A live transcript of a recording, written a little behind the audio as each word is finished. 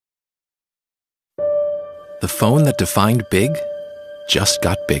The phone that defined big just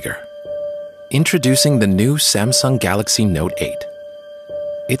got bigger. Introducing the new Samsung Galaxy Note 8.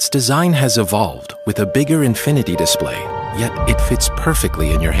 Its design has evolved with a bigger infinity display, yet it fits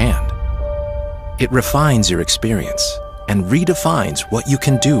perfectly in your hand. It refines your experience and redefines what you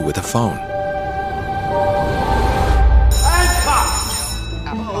can do with a phone.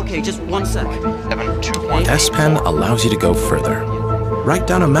 Okay, just 1 sec. S Pen allows you to go further. Write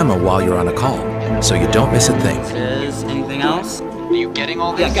down a memo while you're on a call, so you don't miss a thing. Is anything else? Are you getting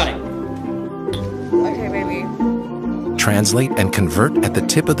all this? Yeah, got it. Okay, baby. Translate and convert at the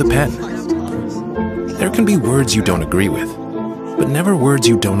tip of the pen. There can be words you don't agree with, but never words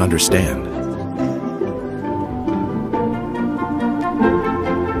you don't understand.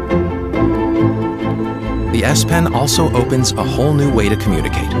 The S Pen also opens a whole new way to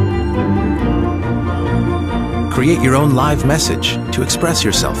communicate. Create your own live message to express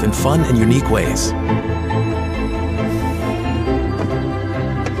yourself in fun and unique ways.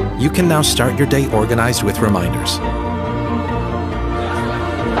 You can now start your day organized with reminders.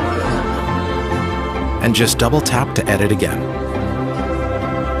 And just double tap to edit again.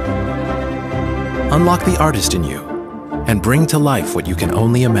 Unlock the artist in you and bring to life what you can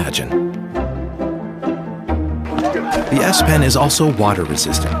only imagine. The S Pen is also water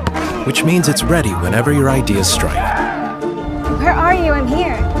resistant, which means it's ready whenever your ideas strike. Where are you? I'm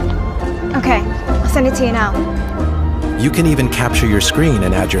here. Okay, I'll send it to you now. You can even capture your screen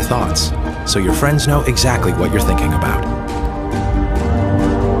and add your thoughts, so your friends know exactly what you're thinking about.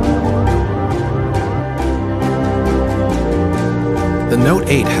 The Note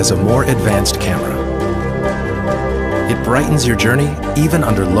 8 has a more advanced camera. It brightens your journey even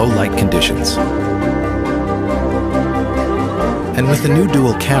under low light conditions. And with the new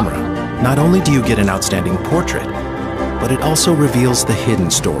dual camera, not only do you get an outstanding portrait, but it also reveals the hidden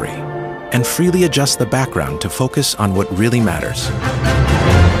story and freely adjusts the background to focus on what really matters.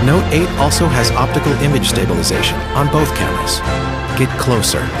 Note 8 also has optical image stabilization on both cameras. Get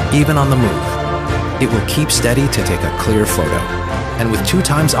closer, even on the move. It will keep steady to take a clear photo. And with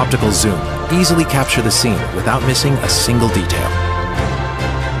 2x optical zoom, easily capture the scene without missing a single detail.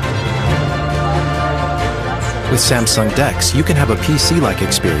 With Samsung DeX, you can have a PC-like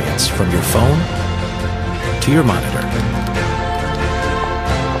experience from your phone to your monitor.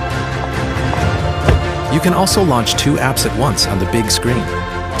 You can also launch 2 apps at once on the big screen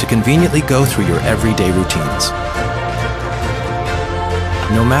to conveniently go through your everyday routines.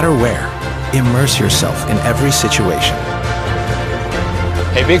 No matter where, immerse yourself in every situation.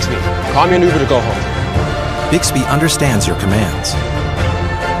 Hey Bixby, call me an Uber to go home. Bixby understands your commands.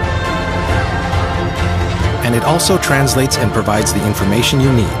 And it also translates and provides the information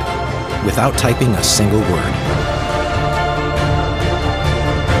you need without typing a single word.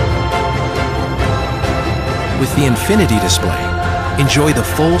 With the Infinity display, enjoy the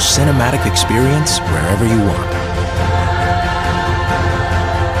full cinematic experience wherever you want.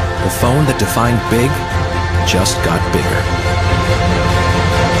 The phone that defined big just got bigger.